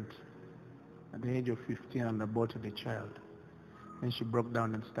pregnant at the age of 15 and aborted a child. And she broke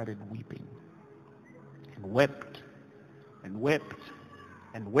down and started weeping. And wept. And wept.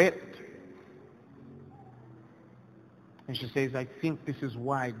 And wept. And she says, I think this is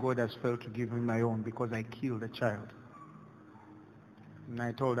why God has failed to give me my own, because I killed a child. And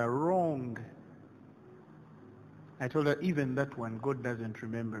I told her, wrong. I told her, even that one, God doesn't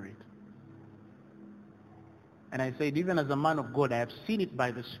remember it. And I said, even as a man of God, I have seen it by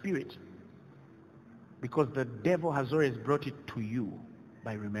the Spirit, because the devil has always brought it to you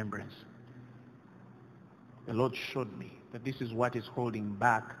by remembrance. The Lord showed me that this is what is holding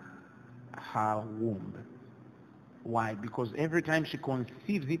back her womb. Why? Because every time she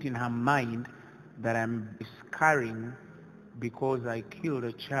conceives it in her mind that I'm miscarrying because I killed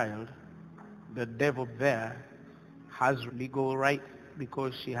a child, the devil there has legal right,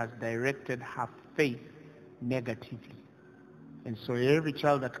 because she has directed her faith negatively. And so every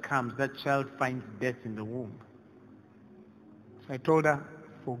child that comes, that child finds death in the womb. So I told her,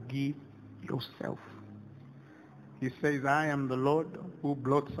 forgive yourself. He says, I am the Lord who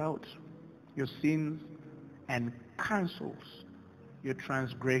blots out your sins and cancels your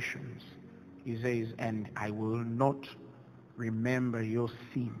transgressions. He says, and I will not remember your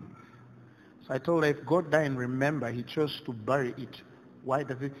sins I told her, if God died and remember, he chose to bury it, why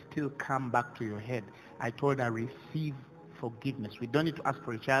does it still come back to your head? I told her, receive forgiveness. We don't need to ask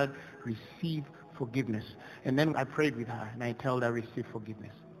for a child. Receive forgiveness. And then I prayed with her, and I told her, receive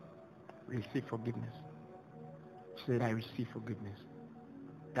forgiveness. Receive forgiveness. She said, I receive forgiveness.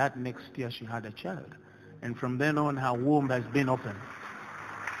 That next year, she had a child. And from then on, her womb has been open.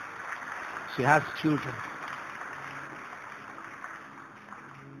 She has children.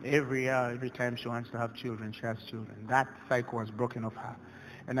 Every year, every time she wants to have children, she has children. That cycle was broken off her.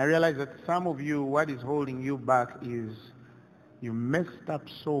 And I realized that some of you, what is holding you back is you messed up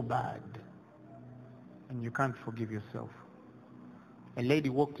so bad and you can't forgive yourself. A lady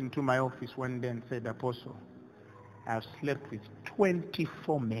walked into my office one day and said, Apostle, I've slept with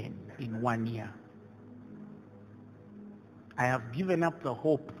 24 men in 1 year. I have given up the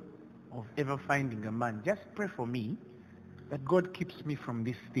hope of ever finding a man. Just pray for me that God keeps me from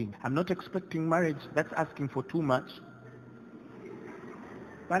this thing. I'm not expecting marriage. That's asking for too much.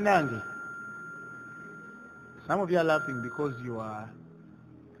 Banangi. Some of you are laughing because you are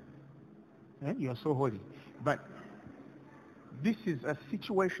so holy. But this is a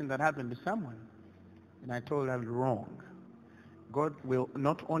situation that happened to someone. And I told her, wrong. God will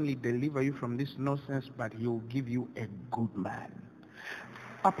not only deliver you from this nonsense, but he will give you a good man.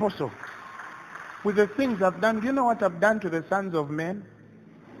 Apostle, with the things I've done, do you know what I've done to the sons of men?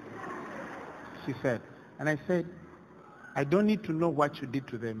 She said. And I said, I don't need to know what you did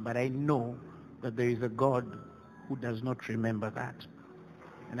to them, but I know that there is a God who does not remember that.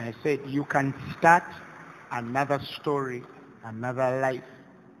 And I said, you can start another story, another life,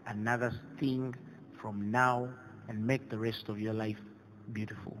 another thing from now and make the rest of your life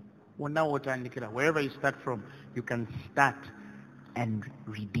beautiful. Well, now wherever you start from, you can start and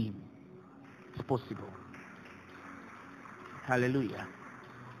redeem. It's possible. Hallelujah.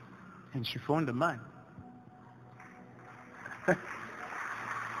 And she found a man. She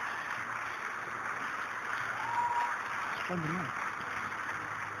found a man.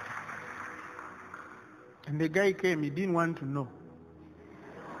 And the guy came, he didn't want to know.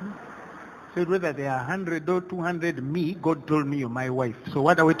 Said whether there are 100 or 200 me, God told me you're my wife. So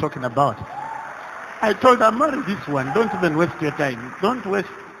what are we talking about? I told her, marry this one. Don't even waste your time.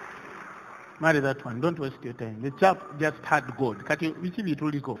 Marry that one. Don't waste your time. The chap just had God.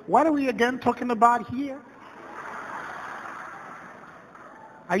 What are we again talking about here?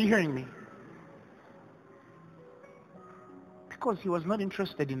 Are you hearing me? Because he was not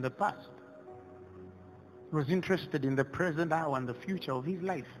interested in the past. He was interested in the present hour and the future of his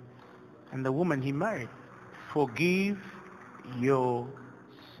life. And the woman he married. Forgive yourselves.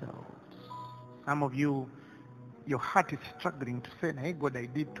 Some of you, your heart is struggling to say, hey God, I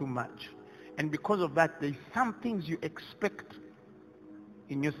did too much. And because of that, there's some things you expect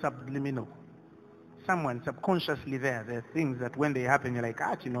in your subliminal. Someone subconsciously there are things that when they happen, you're like,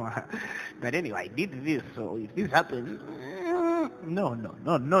 but anyway, I did this, so if this happens, no.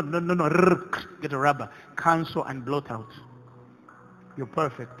 Get a rubber, cancel and blot out. You're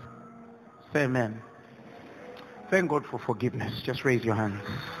perfect. Say amen. Thank God for forgiveness. Just raise your hands.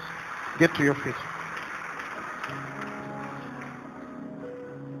 Get to your feet.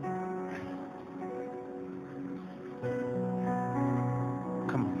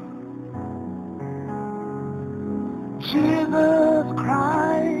 Come on. Jesus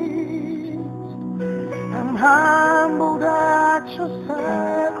Christ, I'm humbled at your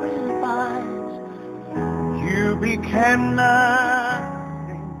sacrifice. You became nothing.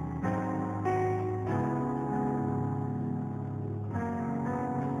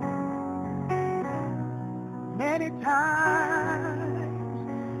 Many times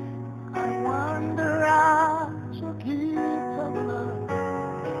I wonder at your gift of love.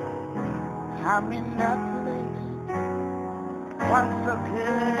 I'm in that place once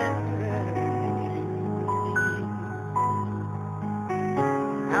again.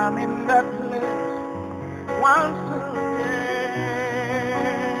 I'm in that place once again.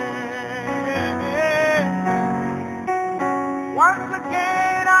 Once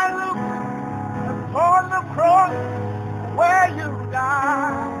again I look upon the cross where you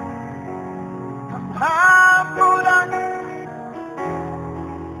died. I'm humbled and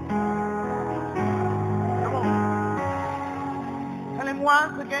come on. Tell him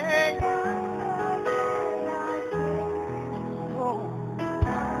once again. Oh.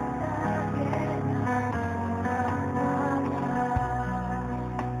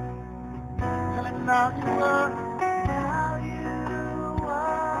 Tell him now you are.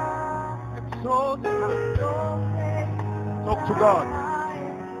 Talk to God.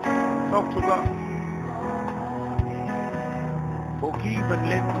 Talk to God. Forgive and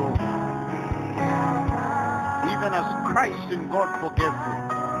let go. Even as Christ in God forgave you.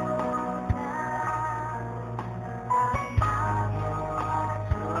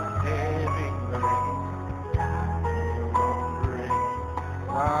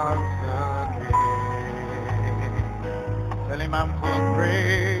 Tell him I'm full of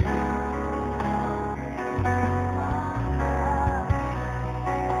grace.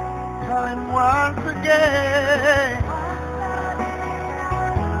 Tell him once again.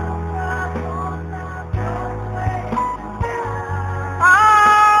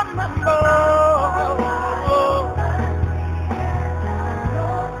 I'm humble.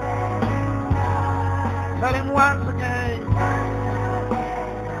 Tell him once again.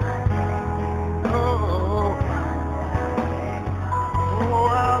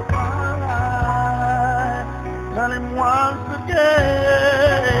 Tell him once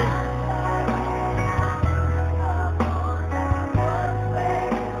again.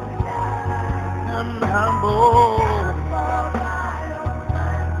 I'm humble.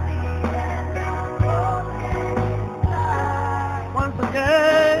 Once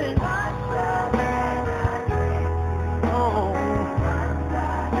again.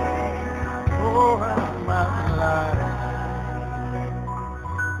 Oh, my life.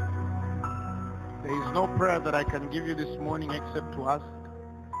 There is no prayer that I can give you this morning except to ask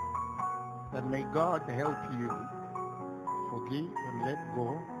that may God help you forgive and let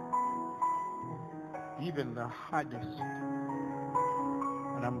go, even the hardest.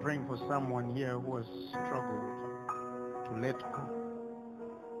 And I'm praying for someone here who has struggled to let go.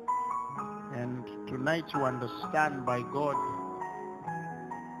 And tonight you understand by God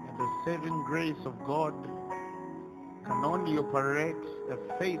that the saving grace of God can only operate, the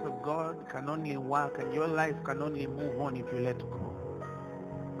faith of God can only work, and your life can only move on if you let go.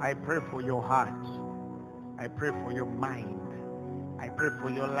 I pray for your heart. I pray for your mind. I pray for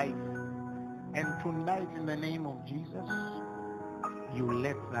your life. And tonight, in the name of Jesus, you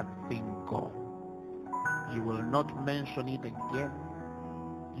let that thing go. You will not mention it again.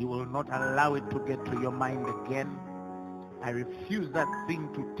 You will not allow it to get to your mind again. I refuse that thing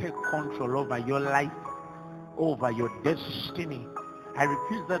to take control over your life, over your destiny. I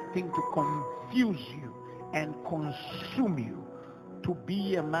refuse that thing to confuse you and consume you, to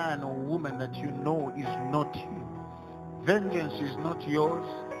be a man or woman that you know is not you. Vengeance is not yours.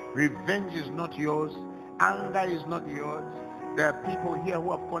 Revenge is not yours. Anger is not yours. There are people here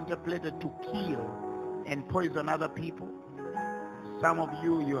who have contemplated to kill and poison other people. Some of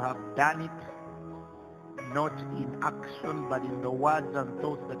you, you have done it, not in action, but in the words and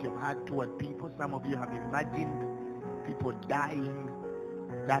thoughts that you've had toward people. Some of you have imagined people dying.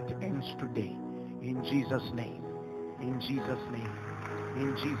 That ends today. In Jesus' name. In Jesus' name.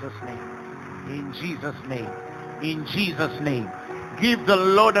 In Jesus' name. In Jesus' name. In Jesus' name. Give the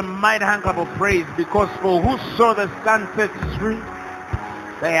Lord a mighty hand clap of praise, because for whoso the Son sets free,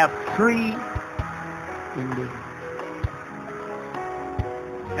 they are free indeed.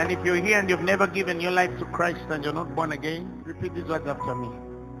 And if you're here and you've never given your life to Christ and you're not born again, repeat these words after me.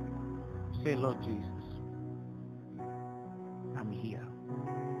 Say, Lord Jesus, I'm here.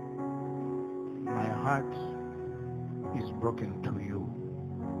 My heart is broken to you.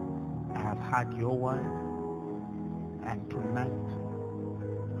 I have heard your word, and tonight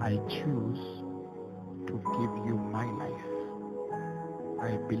I choose to give you my life.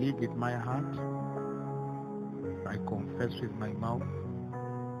 I believe with my heart, I confess with my mouth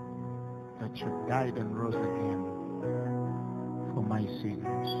that you died and rose again for my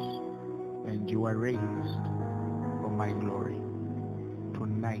sins, and you are raised for my glory.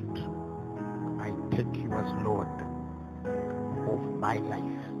 Tonight, I take you as Lord of my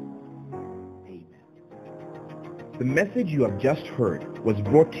life. Amen. The message you have just heard was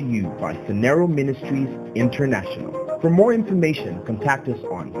brought to you by Phaneroo Ministries International. For more information, contact us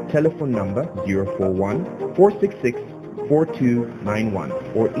on telephone number 041-466-4291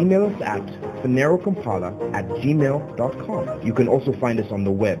 or email us at phanerookampala@gmail.com. You can also find us on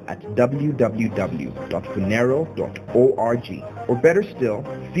the web at www.phaneroo.org. Or better still,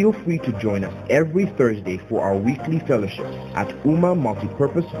 feel free to join us every Thursday for our weekly fellowships at UMA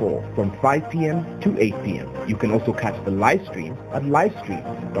Multipurpose Hall from 5 p.m. to 8 p.m. You can also catch the live stream at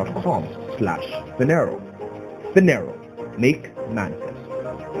livestream.com/Phaneroo. Phaneroo, make manifest.